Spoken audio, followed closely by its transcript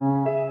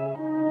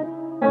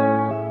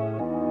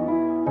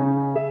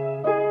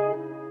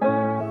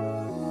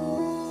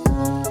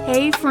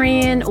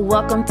friend.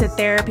 Welcome to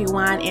Therapy,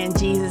 Wine, and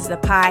Jesus, the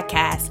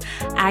podcast.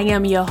 I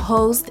am your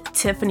host,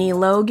 Tiffany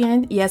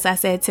Logan. Yes, I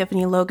said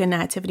Tiffany Logan,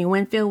 not Tiffany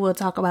Winfield. We'll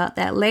talk about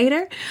that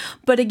later.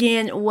 But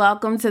again,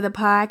 welcome to the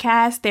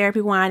podcast,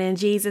 Therapy, Wine, and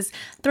Jesus.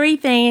 3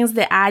 things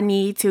that I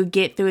need to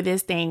get through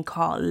this thing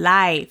called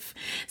life.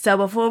 So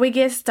before we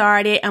get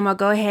started, I'm going to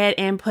go ahead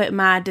and put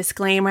my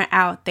disclaimer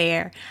out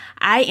there.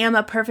 I am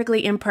a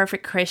perfectly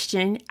imperfect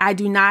Christian. I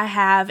do not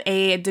have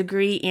a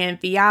degree in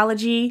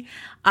theology.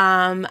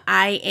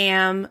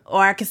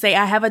 I could say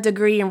I have a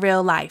degree in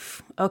real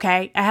life.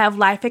 Okay. I have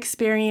life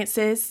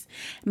experiences.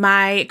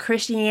 My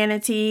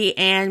Christianity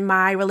and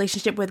my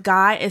relationship with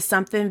God is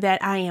something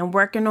that I am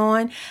working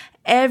on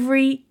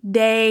every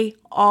day,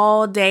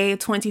 all day,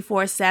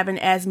 24/7,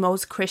 as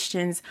most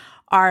Christians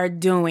are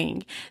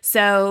doing.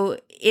 So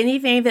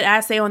anything that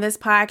I say on this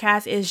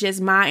podcast is just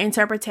my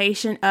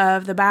interpretation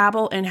of the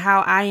Bible and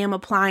how I am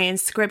applying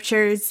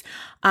scriptures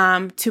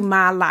to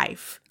my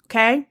life.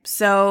 Okay,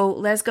 so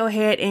let's go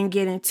ahead and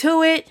get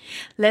into it.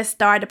 Let's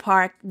start the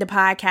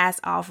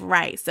podcast off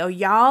right. So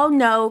y'all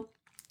know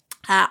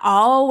I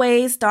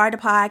always start the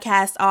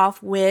podcast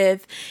off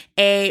with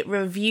a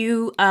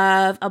review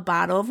of a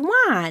bottle of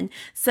wine.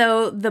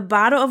 So the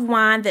bottle of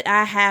wine that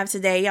I have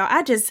today, y'all,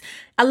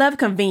 I love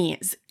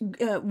convenience.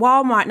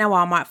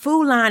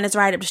 Food Line is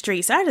right up the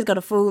street. So I just go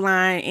to Food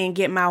Line and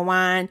get my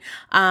wine.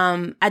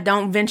 I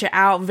don't venture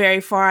out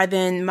very far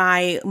than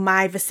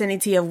my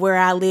vicinity of where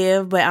I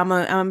live, but I'm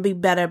gonna be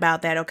better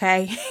about that.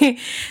 Okay.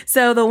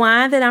 So the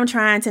wine that I'm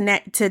trying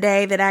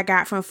today that I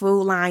got from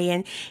Food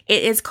Lion,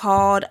 it is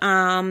called,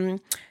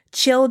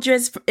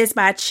 it's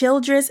by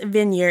Childress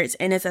Vineyards,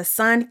 and it's a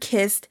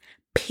sun-kissed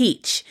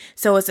peach.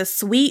 So it's a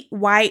sweet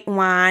white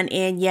wine.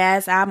 And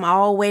yes, I'm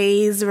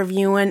always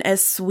reviewing a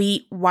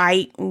sweet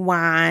white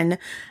wine.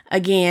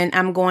 Again,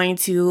 I'm going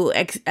to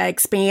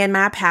expand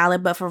my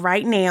palate, but for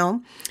right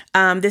now,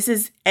 this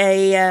is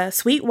a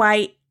sweet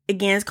white.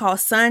 Again, it's called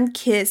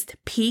sun-kissed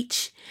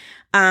peach.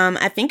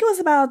 I think it was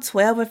about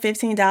 $12 or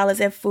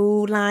 $15 at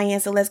Food Lion.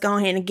 So let's go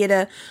ahead and get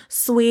a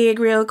swig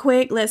real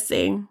quick. Let's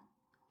see.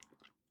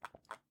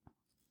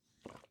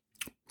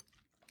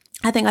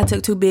 I think I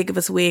took too big of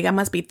a swig. I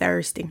must be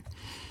thirsty.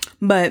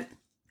 But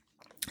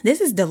this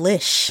is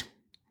delish.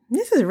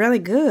 This is really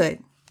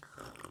good.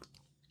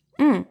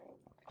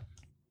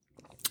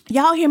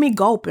 Y'all hear me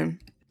gulping.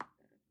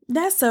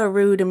 That's so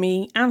rude to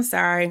me. I'm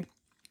sorry.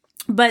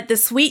 But the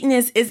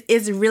sweetness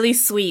is really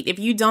sweet. If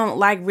you don't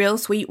like real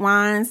sweet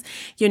wines,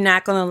 you're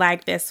not going to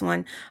like this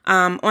one.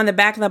 On the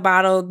back of the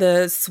bottle,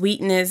 the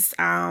sweetness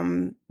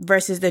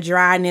versus the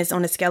dryness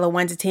on a scale of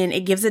 1 to 10,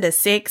 it gives it a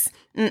 6.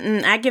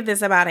 I give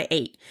this about an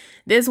 8.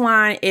 This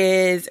wine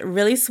is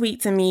really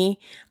sweet to me.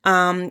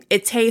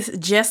 It tastes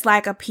just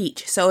like a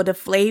peach. So the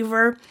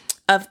flavor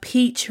of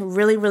peach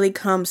really, really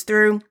comes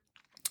through.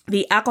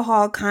 The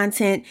alcohol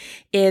content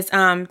is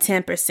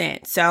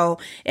 10%. So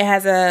it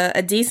has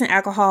a decent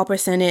alcohol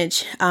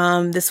percentage.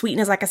 The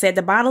sweetness, like I said,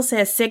 the bottle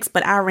says 6,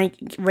 but I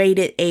rate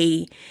it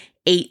a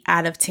 8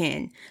 out of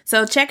 10.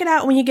 So check it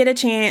out when you get a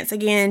chance.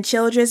 Again,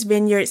 Childress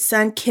Vineyard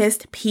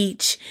Sun-Kissed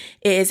Peach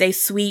is a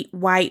sweet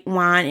white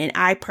wine, and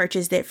I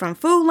purchased it from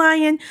Food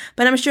Lion,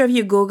 but I'm sure if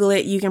you Google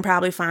it, you can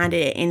probably find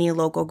it at any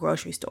local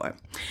grocery store.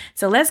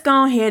 So let's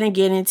go ahead and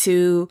get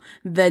into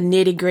the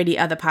nitty-gritty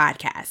of the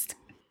podcast.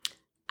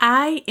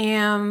 I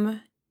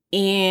am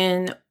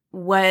in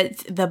what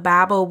the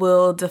Bible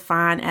will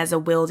define as a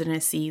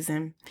wilderness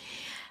season.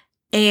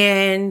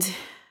 And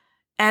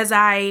as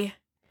I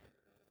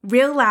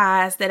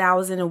realized that I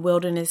was in a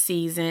wilderness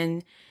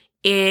season,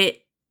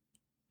 it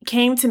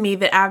came to me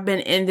that I've been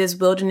in this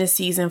wilderness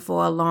season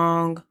for a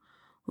long,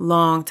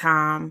 long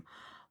time.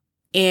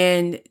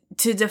 And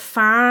to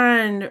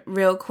define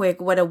real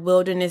quick what a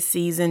wilderness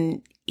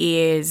season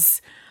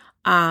is,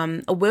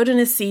 a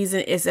wilderness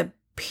season is a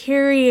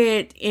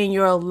period in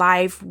your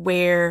life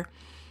where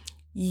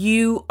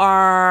you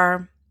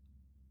are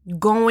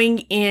going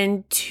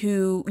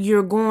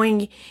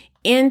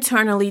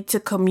internally to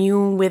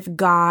commune with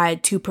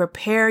God to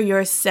prepare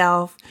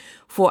yourself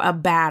for a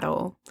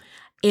battle.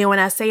 And when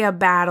I say a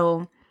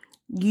battle,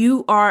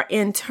 you are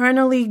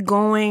internally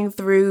going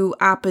through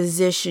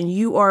opposition.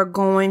 You are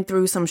going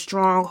through some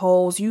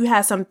strongholds. You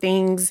have some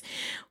things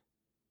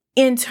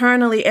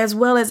internally as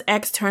well as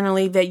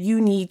externally that you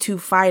need to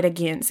fight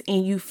against.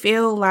 And you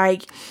feel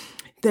like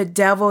the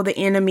devil, the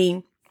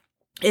enemy,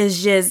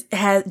 is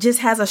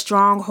has a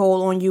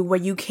stronghold on you where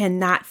you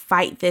cannot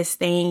fight this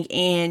thing.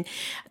 And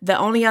the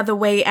only other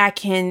way I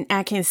can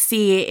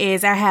see it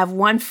is I have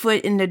one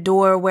foot in the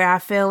door where I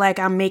feel like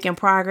I'm making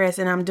progress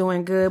and I'm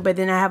doing good, but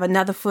then I have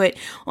another foot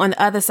on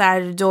the other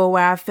side of the door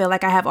where I feel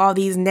like I have all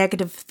these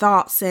negative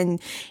thoughts and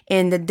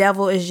the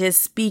devil is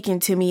just speaking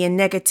to me and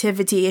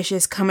negativity is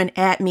just coming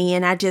at me,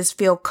 and I just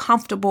feel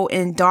comfortable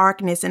in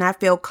darkness and I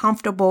feel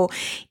comfortable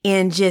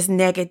in just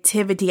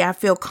negativity. I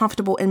feel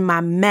comfortable in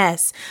my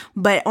mess.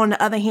 But But on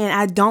the other hand,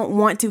 I don't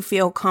want to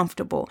feel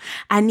comfortable.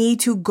 I need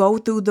to go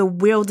through the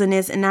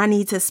wilderness and I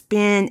need to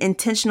spend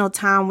intentional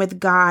time with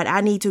God.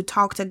 I need to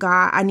talk to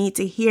God. I need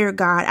to hear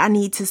God. I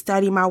need to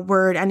study my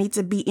word. I need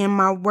to be in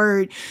my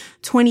word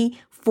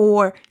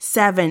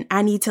 24/7.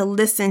 I need to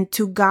listen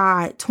to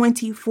God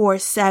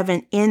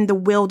 24/7 in the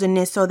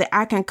wilderness so that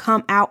I can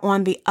come out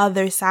on the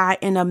other side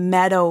in a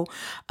meadow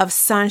of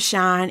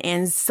sunshine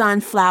and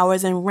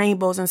sunflowers and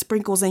rainbows and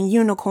sprinkles and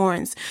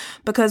unicorns.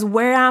 Because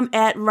where I'm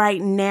at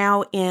right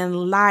now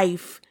in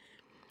life,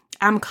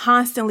 I'm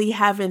constantly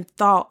having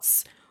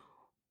thoughts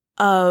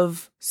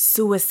of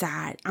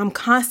suicide. I'm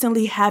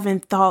constantly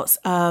having thoughts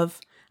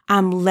of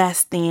I'm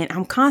less than.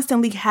 I'm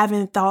constantly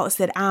having thoughts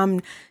that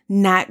I'm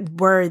not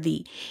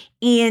worthy.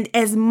 And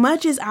as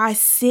much as I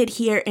sit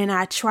here and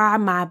I try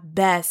my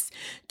best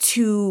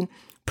to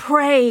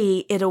pray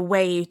it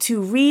away,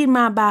 to read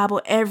my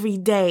Bible every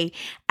day,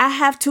 I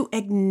have to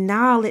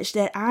acknowledge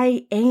that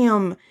I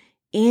am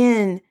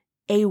in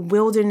a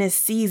wilderness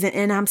season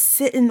and I'm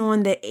sitting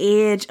on the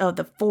edge of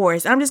the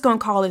forest. I'm just going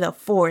to call it a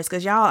forest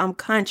because y'all, I'm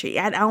country.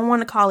 I don't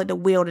want to call it the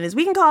wilderness.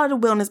 We can call it a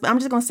wilderness, but I'm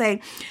just going to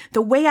say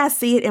the way I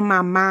see it in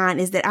my mind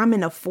is that I'm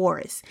in a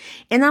forest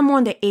and I'm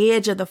on the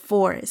edge of the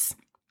forest.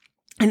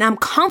 And I'm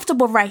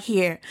comfortable right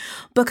here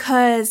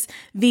because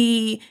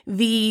how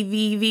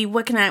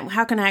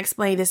can I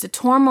explain this? The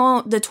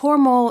turmoil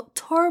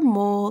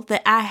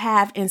that I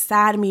have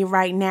inside of me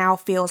right now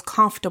feels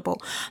comfortable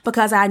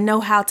because I know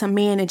how to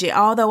manage it.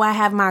 Although I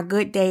have my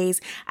good days,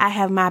 I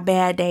have my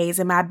bad days,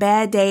 and my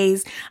bad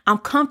days, I'm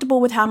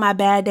comfortable with how my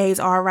bad days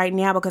are right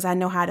now because I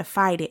know how to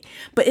fight it.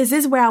 But is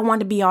this where I want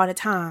to be all the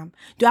time?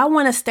 Do I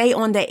want to stay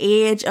on the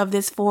edge of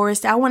this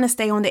forest? Do I want to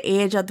stay on the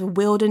edge of the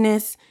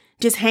wilderness?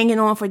 Just hanging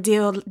on for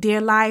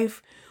dear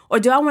life? Or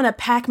do I want to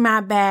pack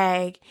my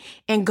bag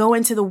and go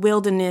into the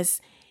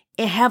wilderness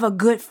and have a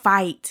good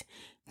fight?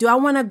 Do I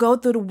want to go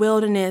through the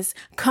wilderness,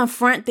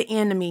 confront the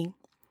enemy?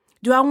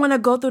 Do I want to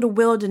go through the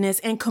wilderness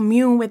and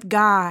commune with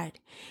God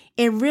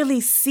and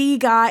really see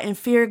God and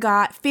fear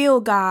God,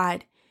 feel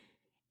God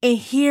and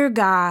hear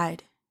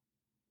God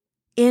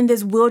in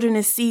this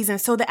wilderness season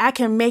so that I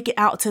can make it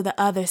out to the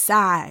other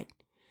side?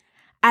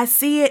 I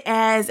see it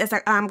as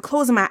I'm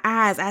closing my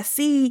eyes, I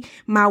see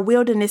my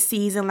wilderness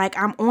season like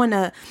I'm on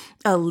a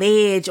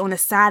ledge on the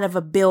side of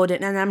a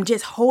building and I'm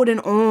just holding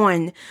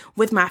on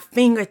with my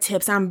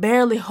fingertips. I'm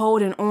barely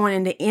holding on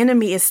and the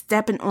enemy is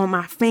stepping on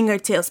my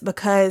fingertips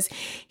because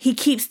he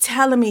keeps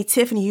telling me,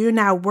 Tiffany, you're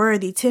not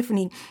worthy.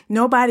 Tiffany,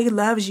 nobody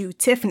loves you.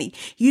 Tiffany,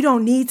 you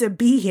don't need to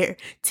be here.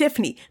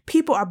 Tiffany,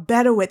 people are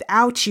better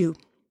without you.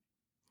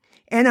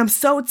 And I'm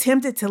so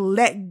tempted to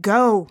let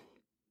go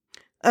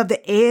of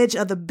the edge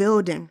of the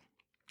building.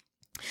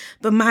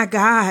 But my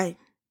God,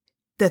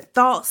 the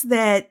thoughts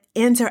that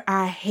enter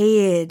our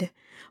head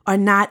are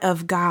not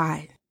of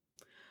God.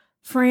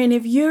 Friend,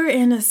 if you're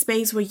in a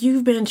space where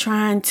you've been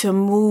trying to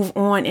move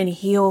on and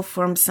heal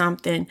from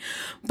something,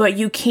 but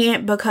you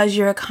can't because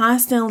you're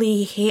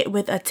constantly hit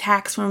with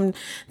attacks from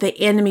the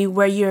enemy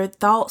where your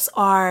thoughts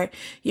are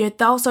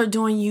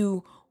doing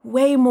you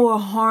way more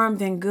harm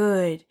than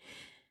good.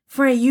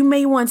 Friend, you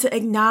may want to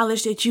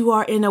acknowledge that you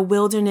are in a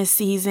wilderness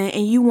season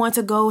and you want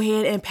to go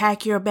ahead and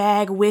pack your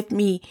bag with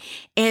me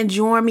and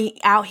join me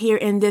out here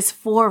in this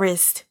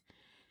forest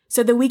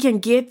so that we can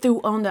get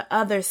through on the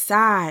other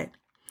side.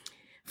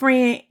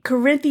 Friend,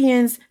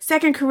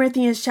 2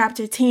 Corinthians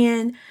chapter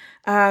 10,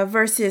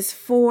 verses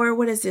 4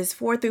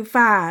 through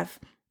 5.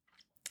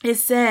 It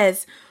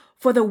says,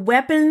 "For the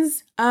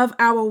weapons of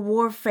our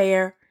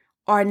warfare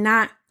are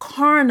not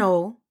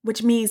carnal,"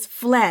 which means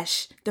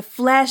flesh. The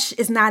flesh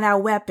is not our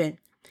weapon,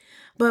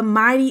 but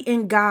mighty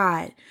in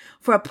God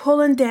for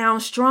pulling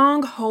down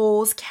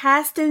strongholds,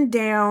 casting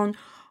down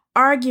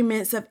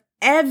arguments of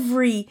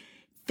every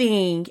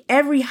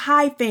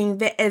high thing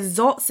that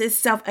exalts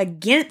itself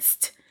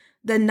against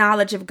the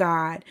knowledge of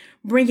God,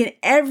 bringing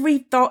every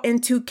thought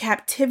into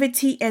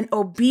captivity and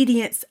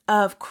obedience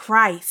of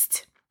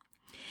Christ.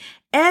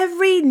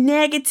 Every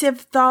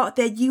negative thought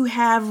that you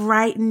have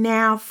right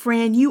now,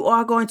 friend, you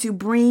are going to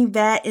bring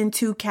that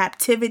into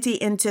captivity,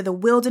 into the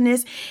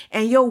wilderness,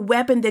 and your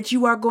weapon that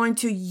you are going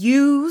to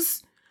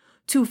use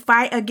to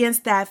fight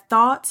against that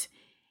thought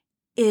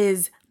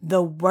is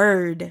the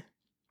word.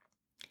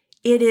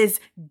 It is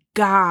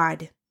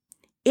God.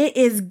 It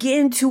is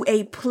getting to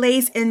a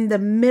place in the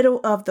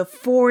middle of the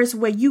forest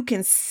where you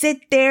can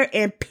sit there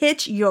and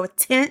pitch your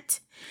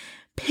tent,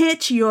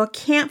 pitch your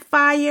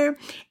campfire,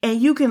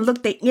 and you can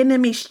look the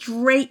enemy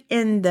straight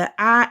in the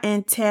eye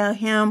and tell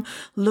him,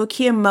 look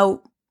here,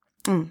 Mo.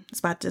 It's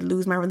about to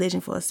lose my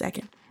religion for a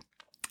second.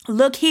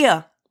 Look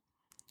here.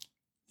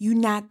 You're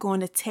not going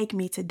to take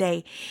me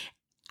today.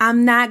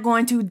 I'm not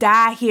going to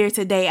die here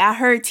today. I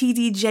heard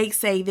T.D. Jakes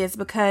say this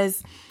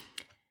because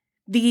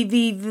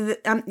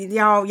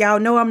y'all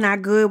know I'm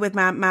not good with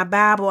my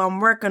Bible.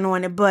 I'm working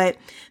on it, but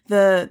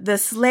the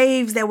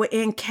slaves that were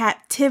in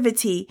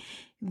captivity,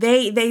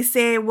 they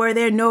said, were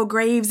there no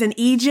graves in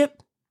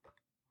Egypt?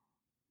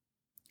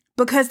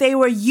 Because they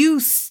were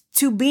used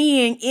to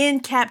being in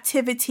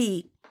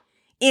captivity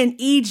in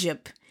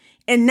Egypt.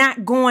 and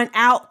not going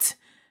out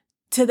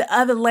to the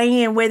other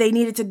land where they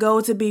needed to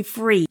go to be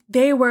free.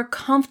 They were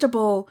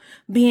comfortable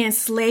being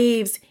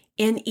slaves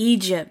in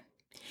Egypt.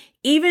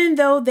 Even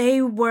though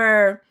they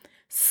were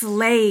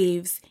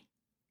slaves,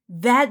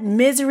 that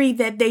misery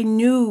that they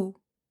knew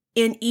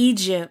in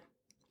Egypt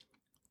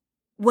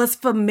was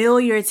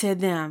familiar to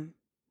them.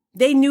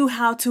 They knew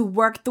how to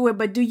work through it.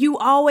 But do you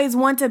always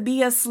want to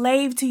be a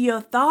slave to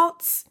your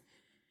thoughts?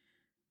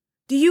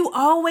 Do you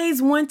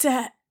always want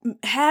to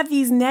have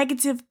these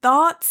negative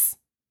thoughts?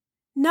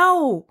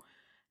 No.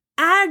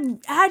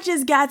 I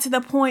just got to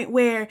the point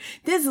where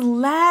this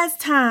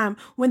last time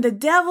when the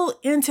devil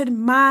entered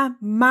my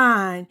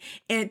mind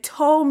and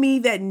told me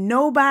that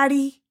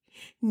nobody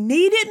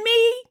needed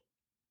me,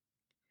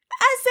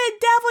 I said,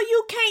 devil,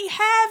 you can't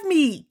have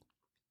me.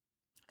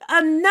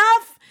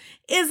 Enough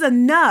is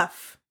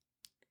enough.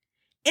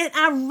 And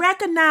I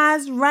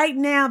recognize right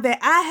now that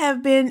I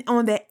have been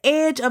on the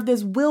edge of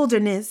this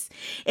wilderness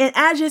and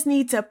I just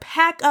need to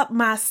pack up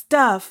my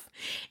stuff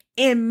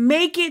and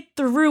make it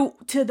through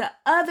to the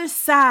other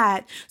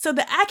side so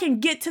that I can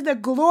get to the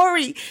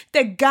glory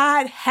that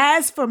God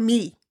has for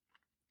me.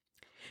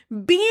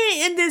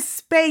 Being in this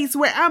space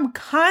where I'm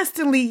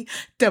constantly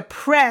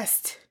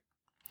depressed,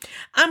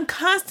 I'm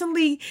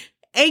constantly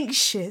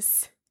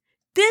anxious.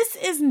 This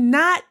is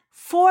not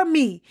for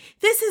me.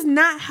 This is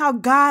not how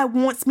God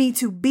wants me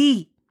to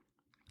be.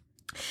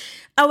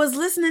 I was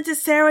listening to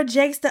Sarah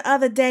Jakes the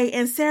other day,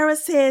 and Sarah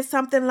said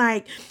something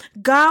like,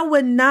 God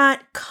will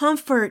not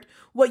comfort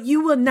what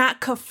you will not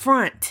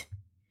confront.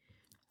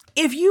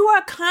 If you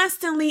are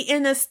constantly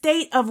in a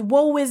state of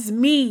woe is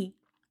me,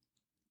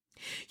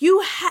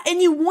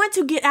 and you want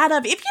to get out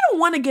of it. If you don't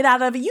want to get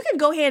out of it, you can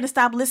go ahead and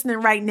stop listening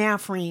right now,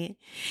 friend.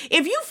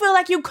 If you feel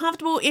like you're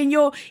comfortable in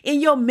your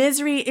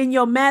misery, in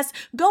your mess,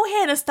 go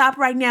ahead and stop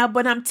right now.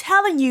 But I'm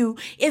telling you,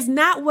 it's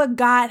not what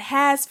God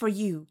has for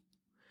you.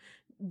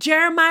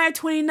 Jeremiah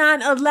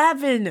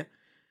 29:11.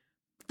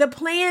 The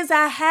plans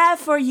I have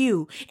for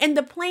you, and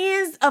the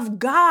plans of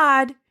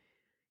God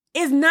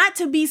is not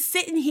to be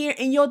sitting here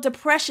in your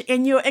depression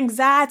and your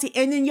anxiety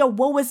and in your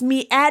woe is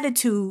me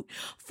attitude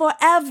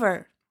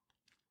forever.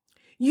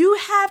 You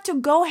have to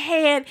go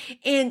ahead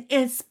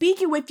and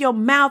speak it with your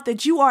mouth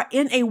that you are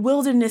in a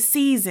wilderness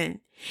season.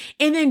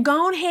 And then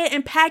go ahead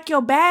and pack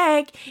your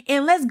bag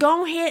and let's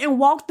go ahead and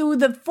walk through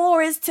the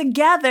forest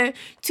together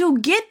to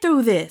get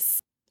through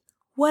this.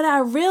 What I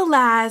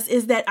realize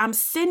is that I'm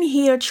sitting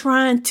here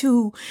trying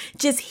to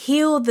just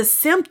heal the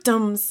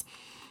symptoms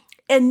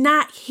and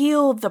not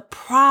heal the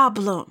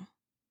problem.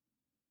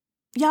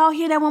 Y'all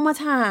hear that one more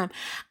time?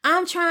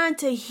 I'm trying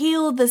to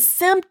heal the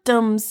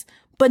symptoms,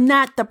 but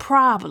not the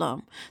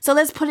problem. So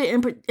let's put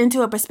it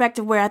into a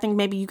perspective where I think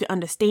maybe you can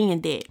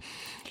understand it.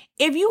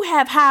 If you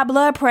have high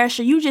blood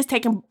pressure, you just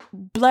taking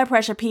blood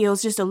pressure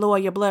pills just to lower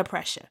your blood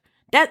pressure.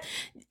 But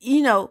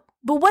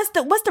what's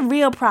the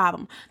real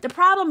problem? The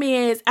problem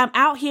is I'm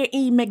out here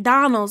eating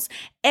McDonald's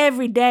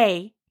every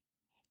day.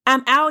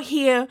 I'm out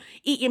here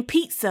eating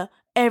pizza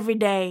every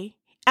day.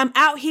 I'm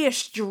out here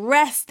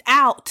stressed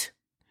out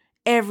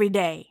every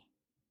day.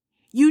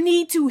 You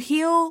need to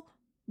heal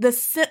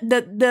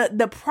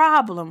the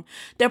problem.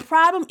 The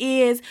problem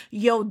is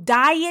your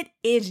diet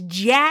is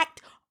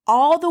jacked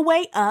all the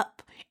way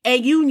up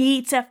and you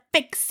need to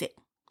fix it.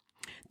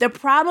 The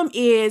problem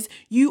is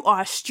you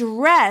are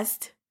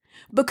stressed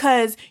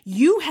because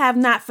you have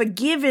not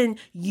forgiven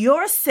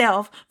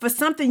yourself for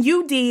something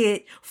you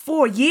did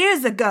 4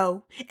 years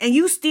ago, and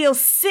you still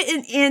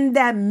sitting in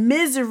that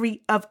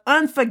misery of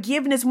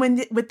unforgiveness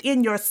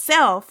within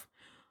yourself.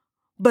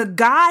 But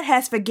God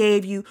has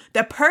forgave you.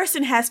 The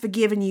person has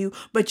forgiven you,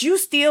 but you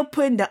still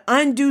putting the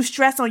undue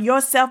stress on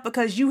yourself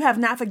because you have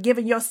not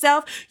forgiven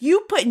yourself.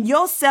 You putting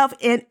yourself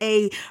in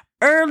a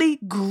early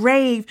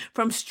grave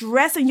from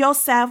stressing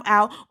yourself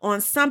out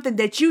on something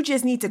that you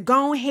just need to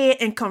go ahead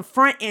and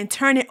confront and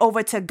turn it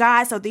over to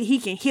God so that he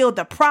can heal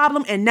the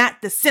problem and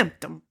not the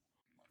symptom.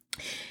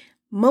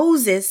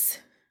 Moses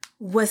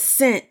was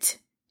sent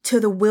to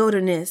the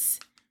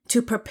wilderness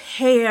to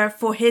prepare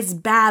for his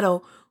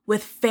battle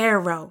with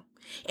Pharaoh.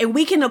 And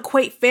we can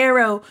equate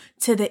Pharaoh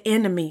to the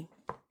enemy.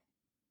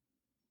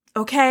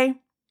 Okay?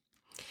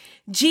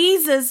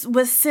 Jesus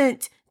was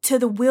sent to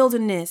the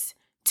wilderness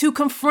to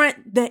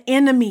confront the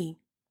enemy.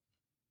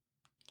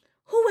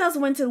 Who else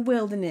went to the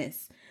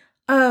wilderness?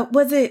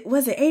 Was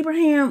it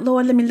Abraham?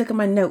 Lord, let me look at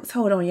my notes.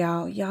 Hold on,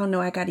 y'all. Y'all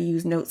know I got to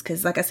use notes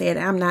because, like I said,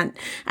 I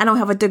don't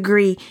have a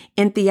degree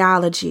in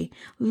theology.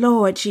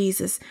 Lord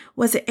Jesus,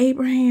 was it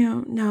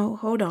Abraham? No,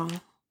 hold on.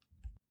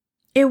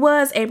 It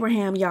was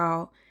Abraham,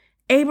 y'all.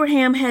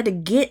 Abraham had to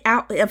get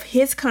out of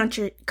his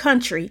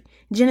country,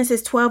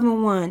 Genesis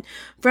 12:1,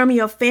 from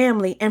your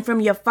family and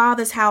from your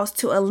father's house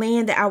to a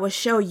land that I will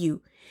show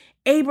you.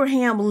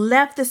 Abraham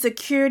left the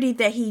security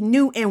that he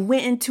knew and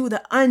went into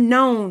the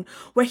unknown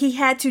where he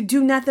had to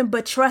do nothing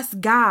but trust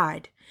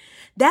God.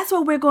 That's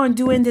what we're going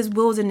to do in this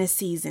wilderness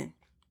season.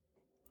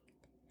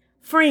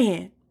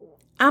 Friend,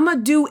 I'm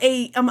going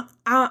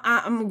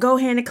to go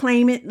ahead and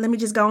claim it. Let me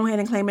just go ahead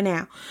and claim it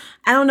now.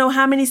 I don't know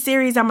how many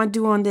series I'm going to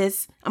do on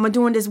this. I'm going to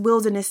do on this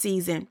wilderness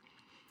season.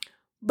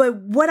 But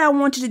what I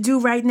want you to do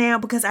right now,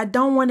 because I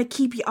don't want to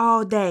keep you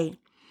all day,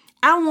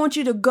 I want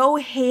you to go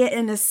ahead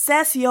and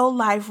assess your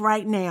life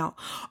right now.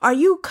 Are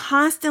you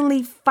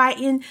constantly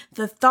fighting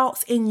the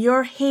thoughts in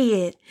your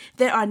head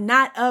that are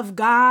not of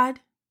God?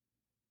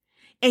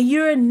 And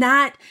you're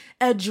not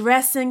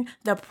addressing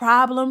the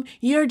problem.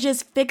 You're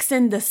just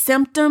fixing the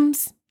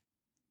symptoms.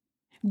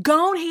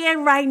 Go ahead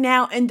right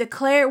now and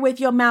declare it with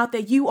your mouth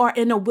that you are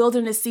in a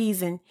wilderness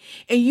season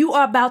and you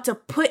are about to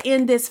put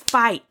in this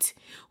fight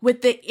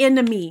with the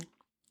enemy.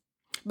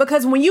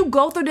 Because when you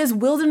go through this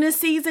wilderness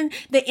season,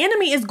 the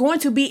enemy is going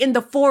to be in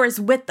the forest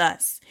with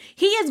us.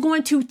 He is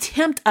going to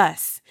tempt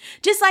us.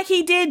 Just like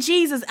he did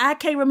Jesus. I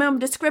can't remember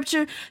the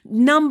scripture,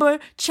 number,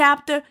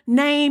 chapter,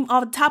 name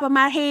off the top of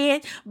my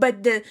head.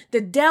 But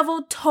the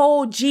devil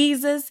told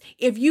Jesus,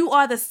 if you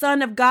are the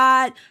Son of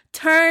God,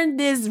 turn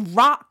this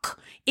rock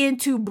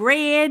into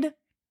bread.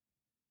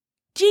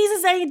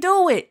 Jesus ain't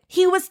do it.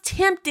 He was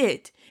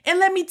tempted. And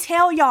let me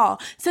tell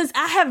y'all, since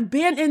I have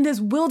been in this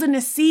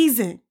wilderness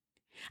season,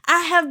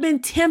 I have been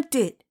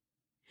tempted,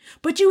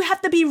 but you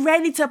have to be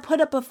ready to put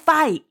up a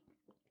fight.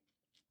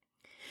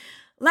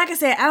 Like I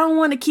said, I don't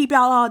want to keep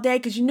y'all all day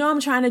because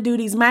I'm trying to do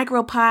these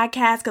micro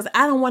podcasts because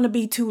I don't want to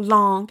be too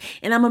long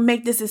and I'm going to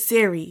make this a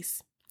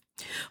series.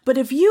 But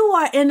if you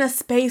are in a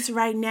space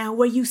right now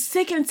where you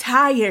sick and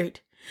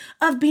tired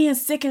of being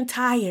sick and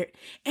tired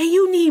and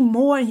you need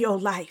more in your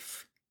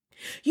life,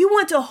 you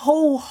want to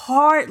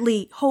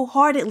wholeheartedly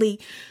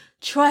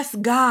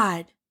trust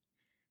God.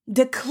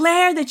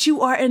 Declare that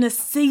you are in a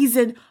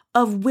season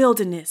of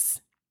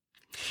wilderness.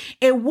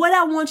 And what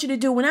I want you to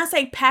do when I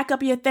say pack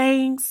up your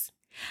things,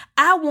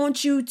 I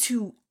want you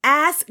to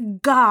ask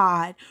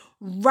God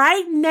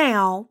right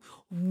now,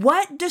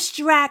 what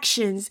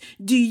distractions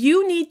do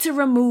you need to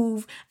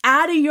remove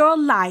out of your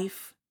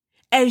life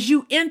as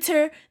you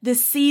enter the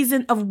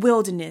season of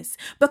wilderness?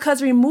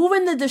 Because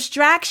removing the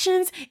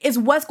distractions is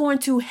what's going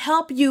to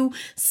help you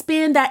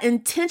spend that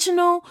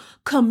intentional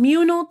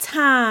communal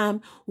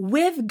time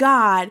with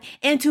God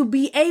and to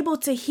be able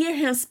to hear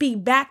him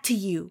speak back to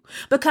you.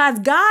 Because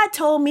God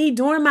told me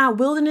during my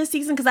wilderness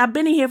season, because I've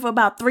been in here for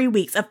about 3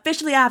 weeks.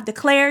 Officially, I've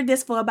declared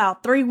this for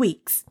about 3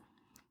 weeks.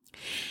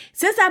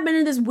 Since I've been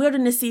in this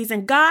wilderness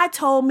season, God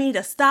told me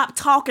to stop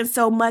talking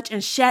so much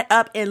and shut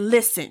up and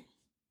listen.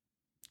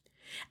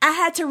 I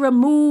had to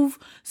remove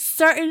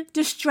certain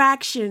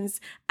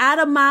distractions out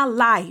of my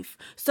life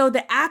so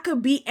that I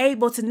could be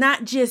able to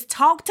not just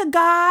talk to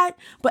God,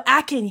 but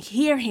I can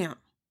hear him.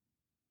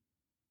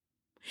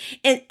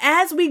 And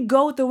as we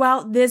go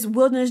throughout this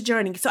wilderness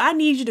journey, so I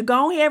need you to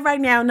go ahead right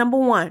now. Number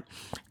 1,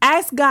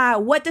 ask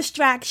God what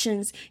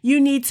distractions you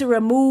need to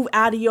remove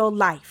out of your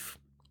life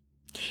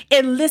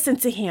and listen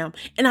to him.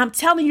 And I'm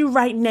telling you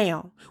right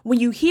now, when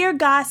you hear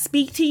God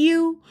speak to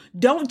you,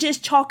 don't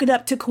just chalk it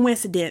up to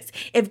coincidence.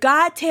 If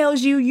God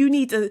tells you you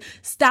need to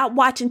stop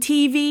watching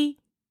TV,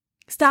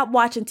 stop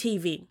watching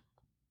TV.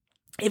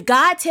 If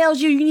God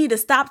tells you you need to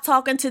stop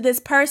talking to this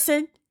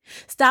person,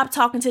 stop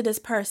talking to this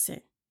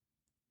person.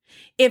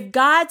 If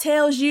God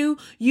tells you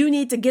you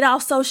need to get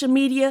off social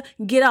media,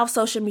 get off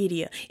social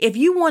media. If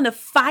you want to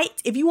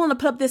fight, if you want to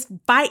put up this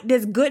fight,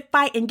 this good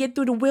fight and get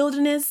through the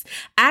wilderness,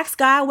 ask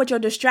God what your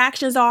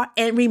distractions are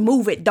and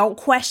remove it. Don't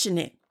question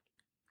it.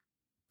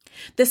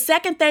 The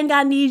second thing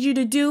I need you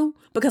to do,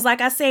 because like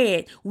I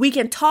said, we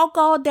can talk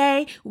all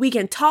day. We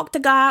can talk to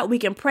God. We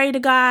can pray to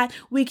God.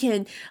 We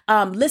can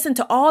listen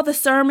to all the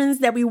sermons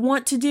that we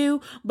want to do.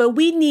 But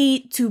we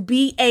need to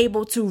be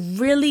able to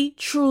really,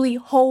 truly,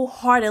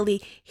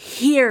 wholeheartedly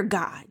hear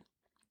God.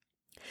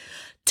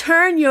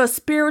 Turn your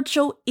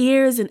spiritual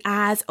ears and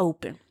eyes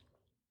open.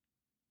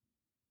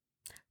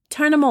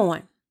 Turn them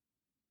on.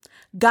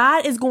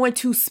 God is going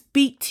to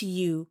speak to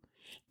you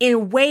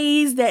in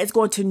ways that is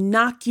going to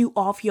knock you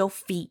off your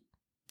feet.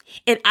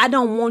 And I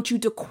don't want you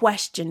to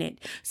question it.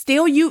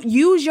 Still, you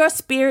use your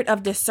spirit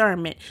of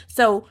discernment.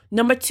 So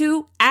number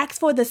 2, ask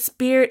for the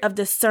spirit of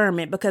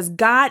discernment because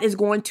God is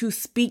going to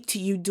speak to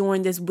you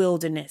during this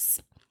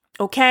wilderness.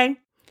 Okay?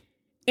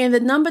 And the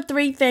number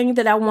 3 thing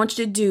that I want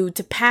you to do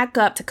to pack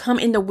up, to come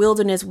in the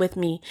wilderness with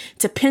me,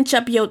 to pitch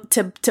up your,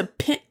 to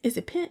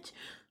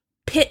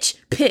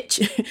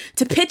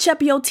pitch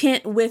up your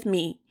tent with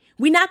me.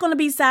 We're not going to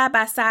be side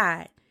by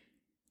side.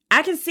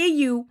 I can see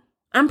you.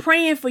 I'm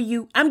praying for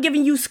you. I'm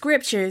giving you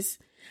scriptures.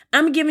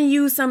 I'm giving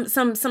you some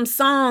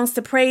songs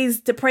to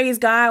praise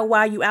God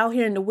while you out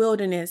here in the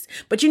wilderness.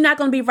 But you're not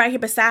going to be right here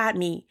beside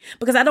me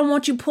because I don't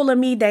want you pulling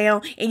me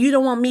down and you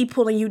don't want me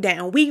pulling you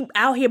down. We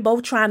out here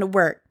both trying to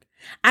work.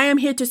 I am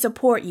here to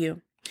support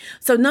you.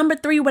 So number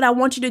 3, what I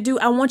want you to do,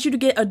 I want you to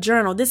get a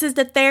journal. This is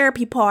the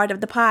therapy part of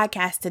the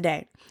podcast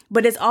today,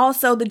 but it's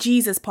also the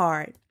Jesus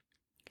part.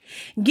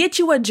 Get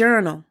you a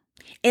journal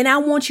and I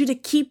want you to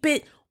keep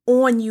it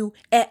on you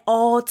at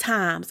all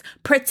times.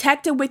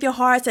 Protect it with your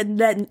heart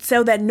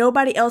so that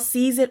nobody else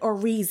sees it or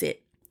reads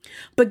it.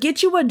 But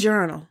get you a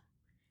journal.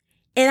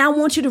 And I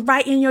want you to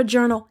write in your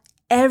journal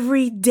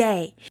every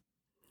day.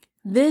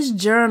 This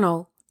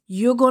journal,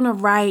 you're going to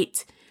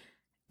write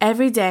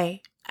every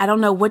day. I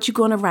don't know what you're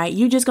going to write.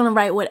 You're just going to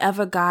write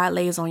whatever God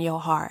lays on your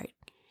heart.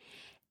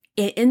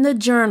 And in the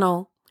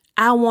journal,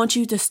 I want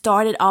you to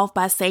start it off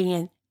by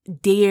saying,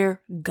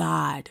 Dear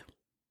God.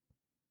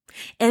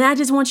 And I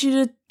just want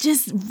you to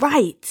just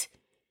write.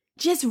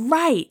 Just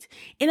write.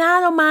 And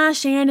I don't mind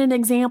sharing an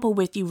example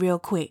with you real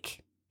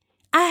quick.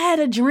 I had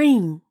a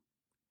dream.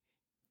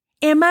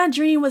 And my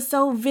dream was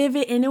so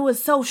vivid and it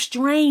was so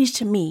strange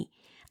to me.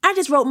 I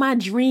just wrote my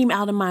dream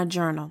out of my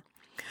journal.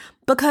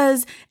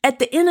 Because at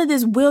the end of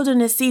this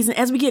wilderness season,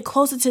 as we get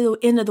closer to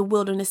the end of the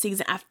wilderness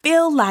season, I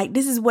feel like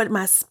this is what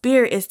my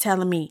spirit is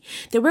telling me,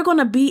 that we're going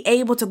to be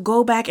able to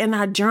go back in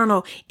our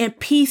journal and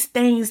piece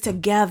things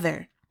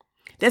together.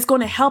 That's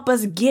going to help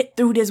us get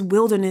through this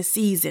wilderness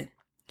season.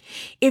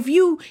 If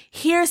you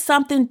hear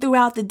something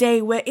throughout the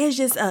day where it's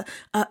just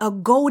a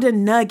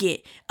golden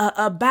nugget,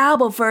 a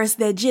Bible verse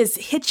that just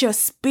hits your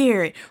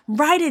spirit,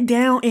 write it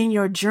down in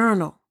your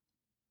journal.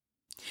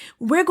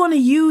 We're going to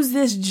use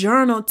this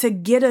journal to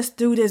get us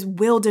through this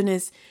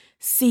wilderness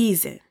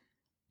season.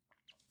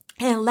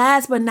 And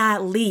last but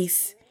not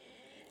least,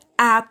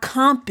 our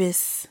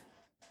compass,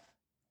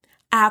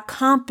 our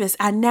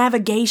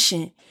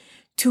navigation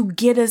to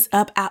get us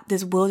up out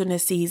this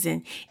wilderness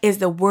season is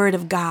the Word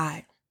of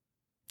God.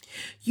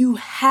 You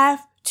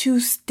have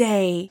to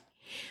stay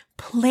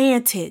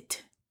planted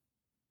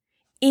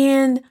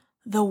in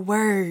the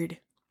Word.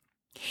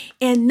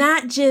 And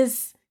not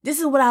just, this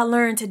is what I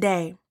learned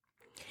today,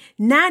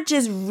 not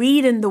just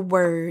reading the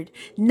Word,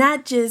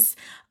 not just,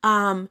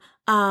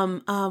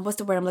 what's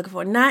the word I'm looking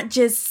for? Not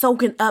just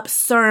soaking up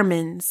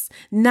sermons,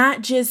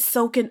 not just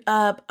soaking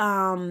up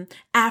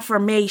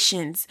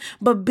affirmations,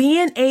 but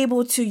being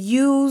able to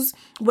use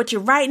what you're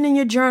writing in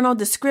your journal,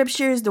 the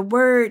scriptures, the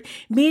Word,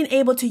 being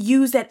able to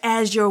use that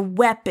as your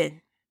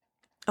weapon.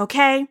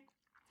 Okay?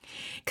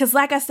 Because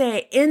like I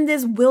said, in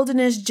this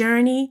wilderness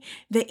journey,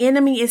 the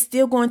enemy is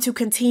still going to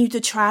continue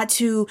to try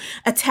to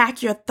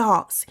attack your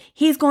thoughts.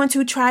 He's going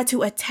to try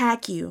to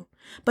attack you.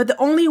 But the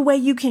only way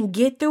you can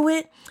get through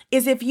it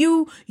is if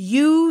you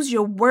use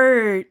your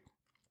Word,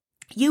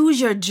 use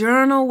your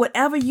journal,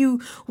 whatever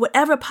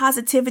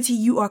positivity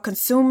you are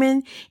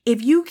consuming,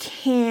 if you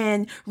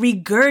can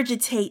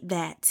regurgitate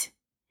that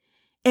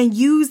and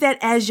use that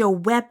as your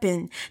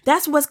weapon,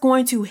 that's what's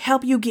going to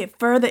help you get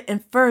further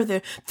and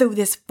further through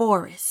this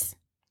forest.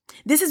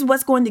 This is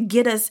what's going to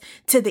get us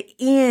to the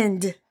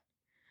end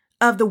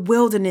of the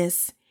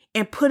wilderness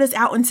and put us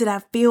out into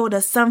that field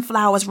of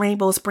sunflowers,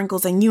 rainbows,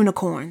 sprinkles, and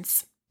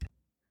unicorns.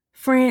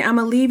 Friend, I'm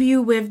going to leave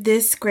you with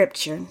this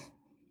scripture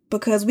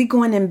because we're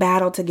going in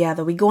battle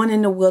together. We're going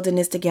in the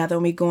wilderness together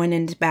and we're going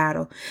into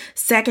battle.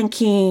 2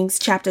 Kings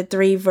chapter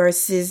 3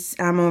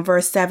 I'm on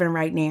verse 7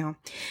 right now.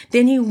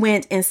 Then he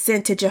went and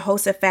sent to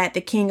Jehoshaphat,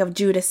 the king of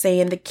Judah,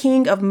 saying, the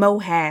king of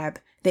Moab,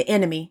 the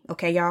enemy,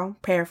 okay, y'all,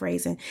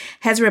 paraphrasing,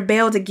 has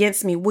rebelled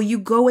against me. Will you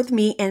go with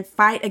me and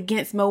fight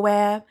against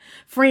Moab?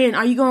 Friend,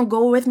 are you going to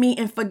go with me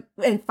and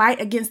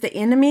fight against the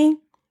enemy?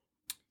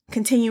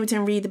 Continue to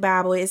read the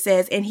Bible. It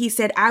says, and he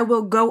said, I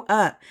will go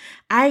up.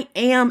 I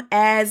am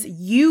as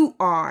you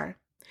are,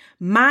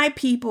 my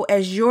people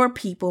as your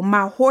people,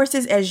 my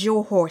horses as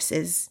your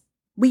horses.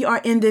 We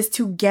are in this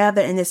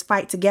together, in this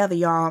fight together,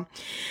 y'all.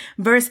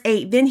 Verse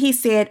 8, then he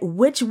said,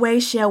 which way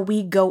shall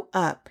we go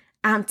up?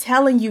 I'm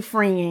telling you,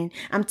 friend,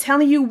 I'm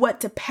telling you what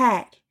to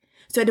pack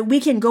so that we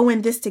can go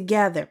in this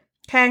together.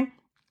 Okay.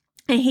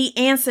 And he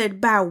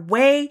answered, by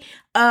way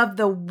of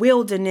the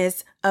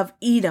wilderness of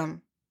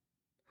Edom.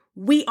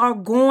 We are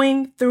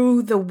going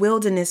through the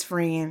wilderness,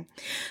 friend.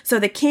 So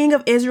the king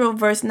of Israel,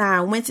 verse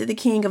 9, went to the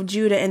king of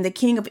Judah and the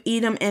king of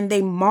Edom, and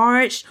they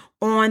marched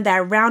on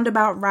that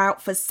roundabout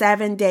route for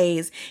 7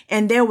 days.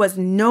 And there was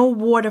no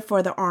water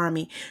for the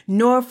army,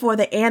 nor for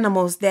the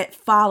animals that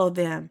followed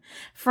them.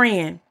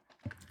 Friend,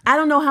 I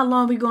don't know how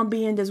long we're going to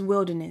be in this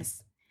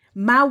wilderness.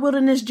 My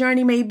wilderness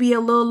journey may be a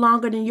little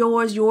longer than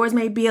yours. Yours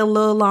may be a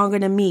little longer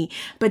than me.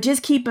 But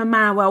just keep in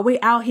mind, while we're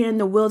out here in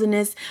the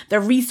wilderness, the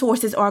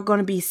resources are going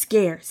to be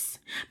scarce.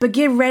 But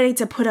get ready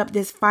to put up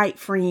this fight,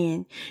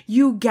 friend.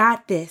 You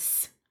got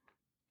this.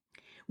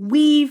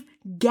 We've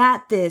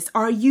got this.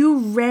 Are you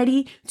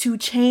ready to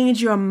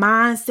change your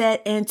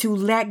mindset and to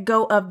let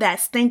go of that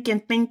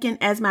stinking thinking,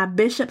 as my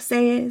bishop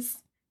says?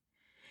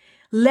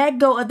 Let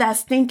go of that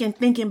stinking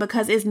thinking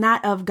because it's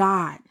not of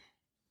God.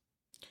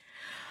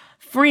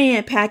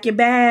 Friend, pack your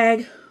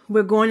bag.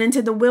 We're going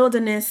into the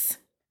wilderness.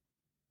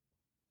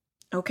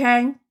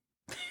 Okay?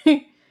 Woo!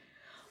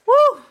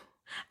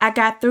 I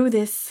got through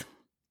this.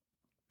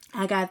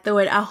 I got through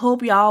it. I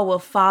hope y'all will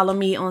follow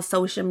me on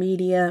social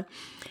media.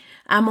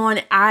 I'm on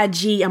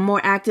IG. I'm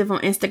more active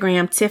on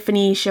Instagram.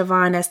 Tiffany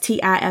Siffshirvon. That's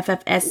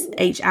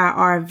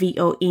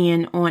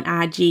TIFFSHIRVON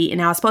on IG.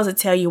 And I was supposed to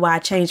tell you why I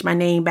changed my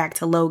name back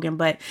to Logan,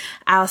 but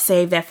I'll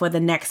save that for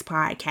the next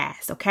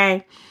podcast.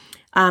 Okay.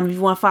 If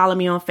you want to follow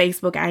me on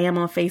Facebook, I am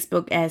on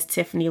Facebook as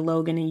Tiffany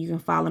Logan, and you can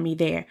follow me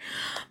there.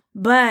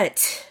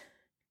 But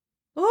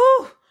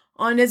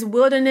on this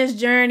wilderness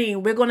journey,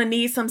 we're going to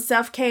need some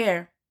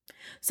self-care.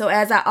 So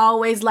as I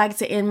always like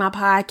to end my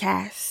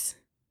podcast,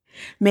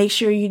 make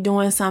sure you're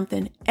doing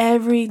something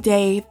every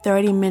day,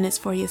 30 minutes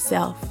for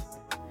yourself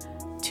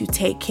to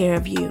take care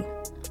of you.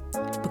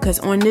 Because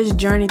on this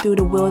journey through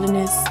the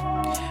wilderness,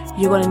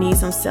 you're going to need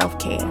some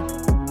self-care.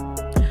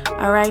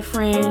 All right,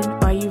 friend,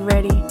 are you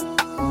ready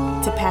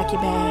to pack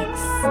your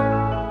bags?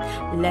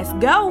 Let's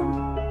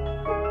go.